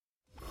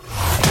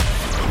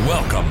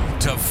Welcome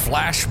to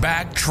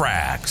Flashback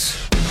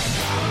Tracks.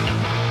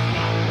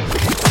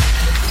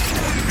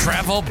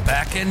 Travel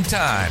back in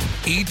time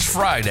each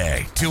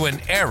Friday to an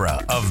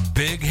era of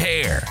big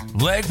hair,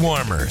 leg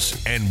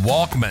warmers, and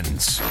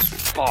Walkmans.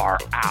 Far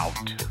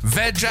out.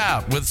 Veg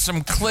out with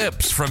some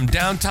clips from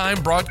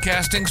Downtime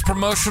Broadcasting's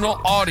promotional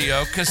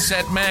audio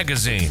cassette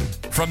magazine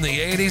from the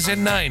 80s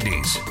and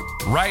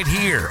 90s, right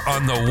here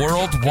on the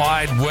World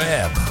Wide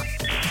Web.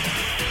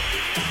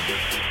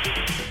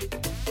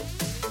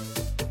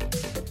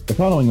 The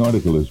following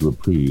article is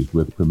reprised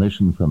with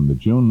permission from the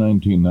June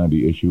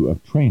 1990 issue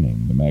of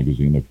Training, the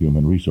magazine of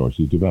Human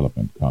Resources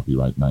Development,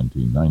 copyright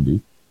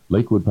 1990,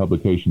 Lakewood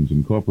Publications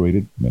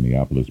Incorporated,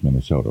 Minneapolis,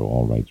 Minnesota,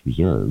 all rights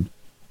reserved,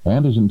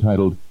 and is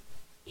entitled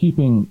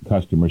Keeping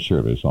Customer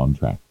Service on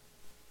Track.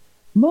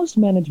 Most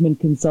management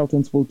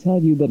consultants will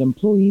tell you that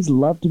employees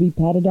love to be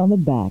patted on the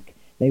back.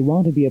 They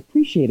want to be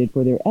appreciated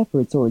for their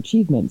efforts or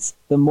achievements.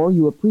 The more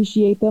you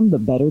appreciate them, the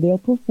better they'll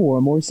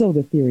perform, or so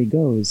the theory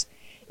goes.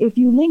 If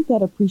you link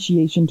that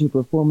appreciation to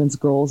performance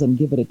goals and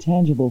give it a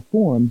tangible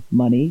form,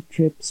 money,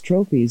 trips,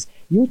 trophies,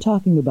 you're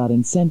talking about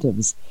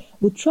incentives.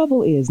 The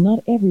trouble is,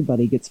 not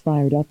everybody gets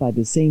fired up by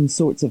the same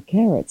sorts of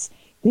carrots.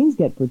 Things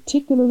get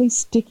particularly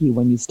sticky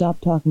when you stop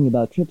talking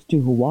about trips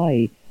to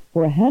Hawaii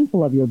for a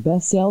handful of your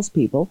best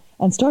salespeople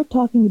and start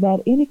talking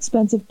about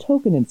inexpensive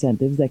token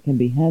incentives that can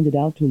be handed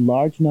out to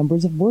large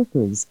numbers of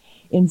workers,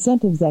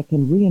 incentives that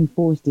can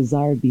reinforce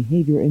desired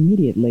behavior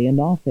immediately and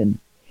often.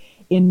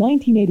 In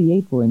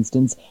 1988, for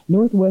instance,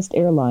 Northwest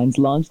Airlines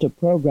launched a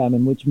program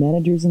in which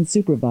managers and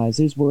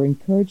supervisors were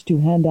encouraged to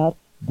hand out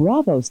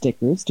Bravo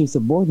stickers to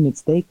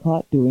subordinates they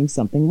caught doing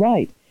something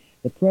right.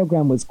 The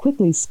program was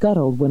quickly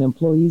scuttled when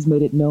employees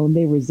made it known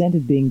they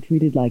resented being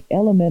treated like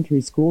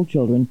elementary school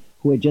children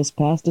who had just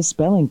passed a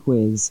spelling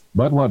quiz.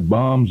 But what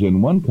bombs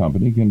in one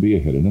company can be a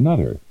hit in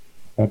another.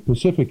 At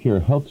Pacific Care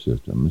Health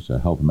Systems, a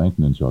health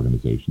maintenance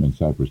organization in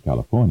Cypress,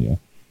 California,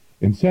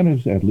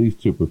 incentives at least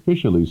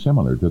superficially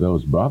similar to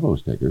those Bravo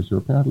stickers are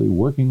apparently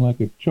working like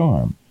a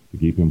charm to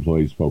keep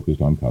employees focused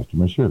on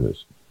customer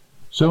service.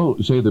 So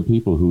say the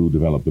people who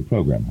developed the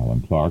program,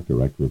 Helen Clark,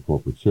 Director of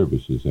Corporate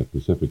Services at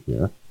Pacific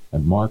Care,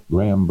 and Mark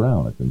Graham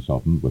Brown, a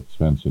consultant with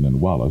Svensson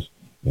and Wallace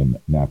in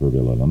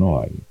Naperville,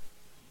 Illinois.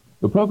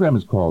 The program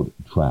is called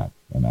TRACK,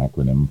 an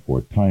acronym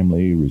for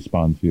Timely,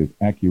 Responsive,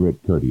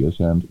 Accurate, Courteous,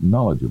 and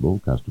Knowledgeable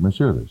Customer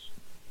Service.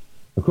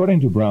 According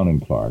to Brown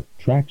and Clark,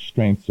 TRACK's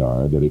strengths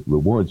are that it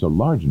rewards a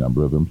large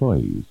number of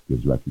employees,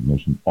 gives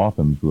recognition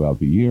often throughout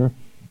the year,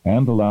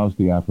 and allows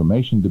the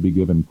affirmation to be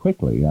given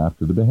quickly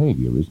after the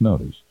behavior is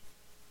noticed.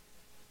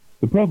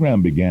 The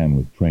program began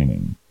with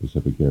training.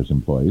 Pacific Care's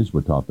employees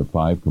were taught the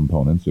 5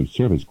 components of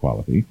service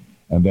quality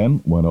and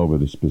then went over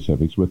the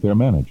specifics with their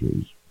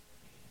managers.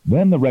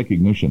 Then the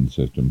recognition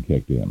system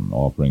kicked in,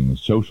 offering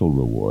social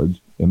rewards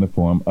in the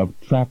form of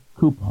TRACK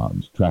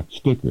coupons, TRACK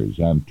stickers,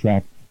 and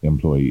TRACK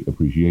employee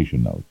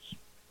appreciation notes.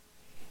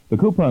 The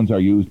coupons are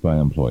used by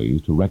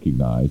employees to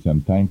recognize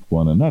and thank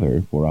one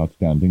another for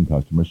outstanding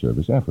customer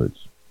service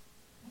efforts.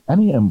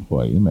 Any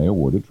employee may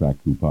award a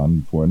TRACK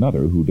coupon for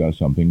another who does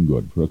something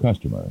good for a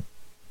customer.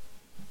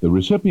 The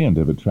recipient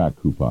of a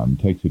TRACK coupon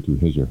takes it to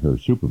his or her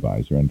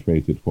supervisor and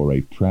trades it for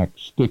a TRACK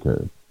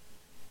sticker.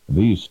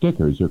 These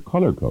stickers are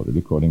color-coded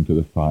according to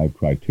the 5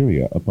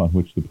 criteria upon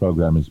which the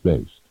program is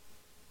based.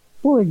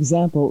 For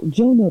example,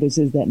 Joe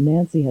notices that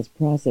Nancy has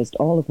processed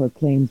all of her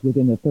claims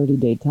within the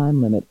 30-day time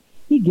limit.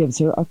 He gives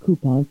her a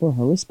coupon for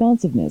her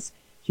responsiveness.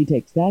 She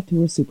takes that to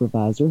her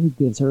supervisor, who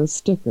gives her a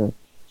sticker.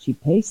 She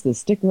pastes the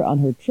sticker on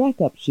her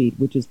track-up sheet,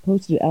 which is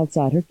posted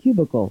outside her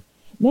cubicle.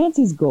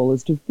 Nancy's goal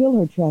is to fill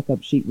her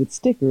track-up sheet with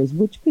stickers,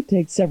 which could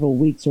take several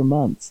weeks or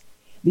months.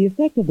 The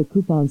effect of the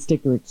coupon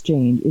sticker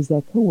exchange is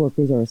that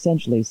coworkers are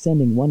essentially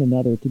sending one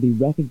another to be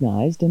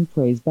recognized and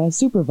praised by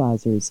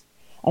supervisors.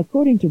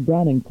 According to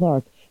Brown and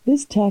Clark,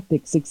 this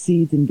tactic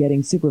succeeds in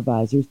getting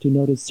supervisors to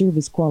notice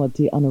service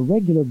quality on a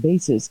regular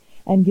basis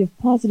and give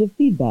positive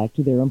feedback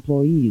to their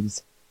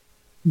employees.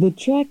 The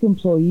TRACK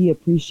Employee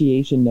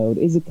Appreciation Note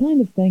is a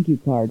kind of thank you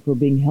card for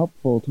being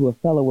helpful to a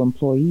fellow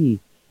employee.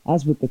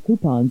 As with the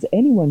coupons,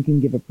 anyone can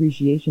give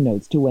appreciation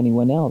notes to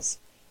anyone else.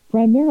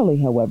 Primarily,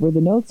 however, the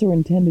notes are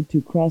intended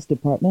to cross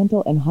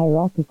departmental and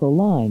hierarchical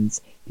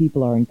lines.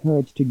 People are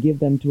encouraged to give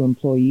them to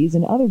employees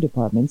in other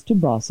departments, to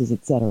bosses,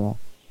 etc.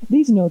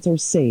 These notes are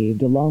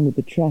saved along with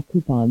the TRACK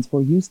coupons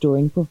for use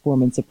during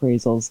performance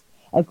appraisals.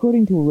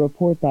 According to a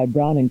report by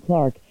Brown and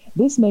Clark,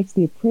 this makes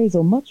the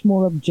appraisal much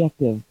more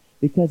objective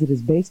because it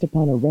is based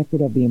upon a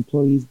record of the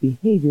employee's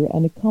behavior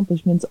and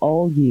accomplishments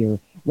all year,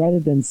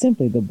 rather than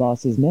simply the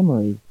boss's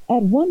memory.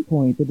 At one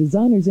point, the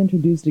designers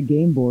introduced a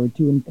game board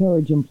to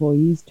encourage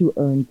employees to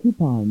earn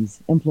coupons.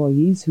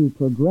 Employees who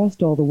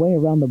progressed all the way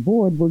around the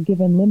board were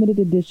given limited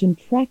edition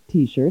TRACK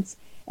t-shirts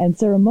and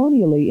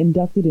ceremonially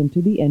inducted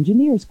into the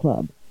Engineers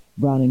Club.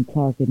 Brown and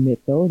Clark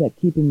admit, though, that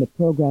keeping the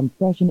program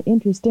fresh and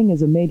interesting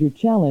is a major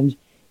challenge.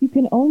 You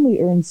can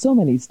only earn so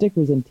many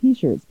stickers and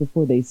t-shirts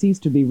before they cease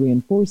to be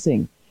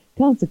reinforcing.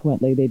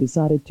 Consequently, they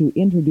decided to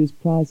introduce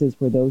prizes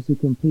for those who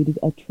completed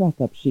a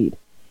track-up sheet.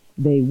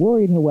 They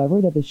worried, however,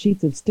 that the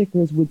sheets of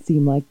stickers would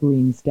seem like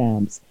green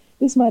stamps.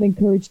 This might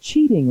encourage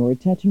cheating or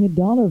attaching a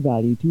dollar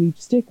value to each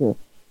sticker.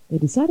 They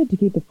decided to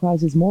keep the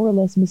prizes more or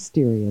less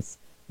mysterious.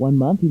 One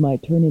month you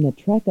might turn in a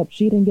track-up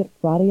sheet and get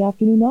Friday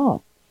afternoon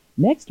off.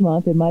 Next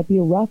month it might be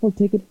a raffle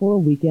ticket for a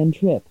weekend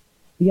trip.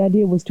 The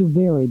idea was to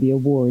vary the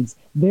awards,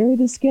 vary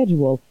the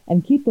schedule,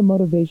 and keep the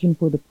motivation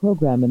for the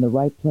program in the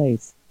right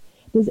place.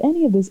 Does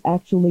any of this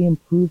actually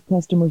improve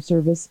customer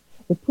service?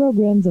 The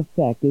program's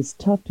effect is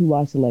tough to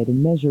isolate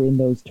and measure in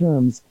those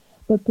terms,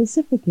 but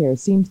Pacificare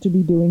seems to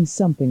be doing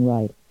something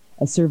right.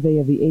 A survey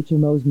of the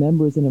HMO's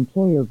members and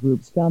employer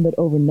groups found that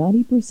over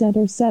 90%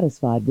 are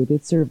satisfied with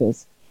its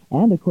service.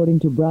 And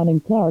according to Brown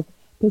 & Clark,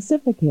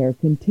 Pacificare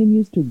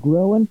continues to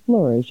grow and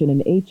flourish in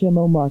an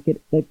HMO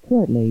market that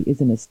currently is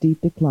in a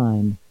steep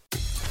decline.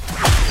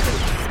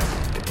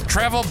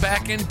 Travel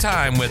back in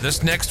time with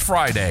us next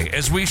Friday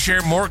as we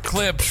share more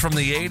clips from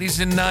the 80s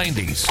and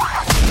 90s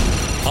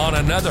on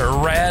another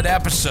rad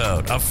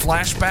episode of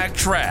Flashback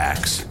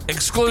Tracks,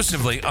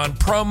 exclusively on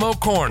Promo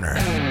Corner.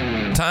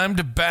 Time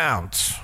to bounce.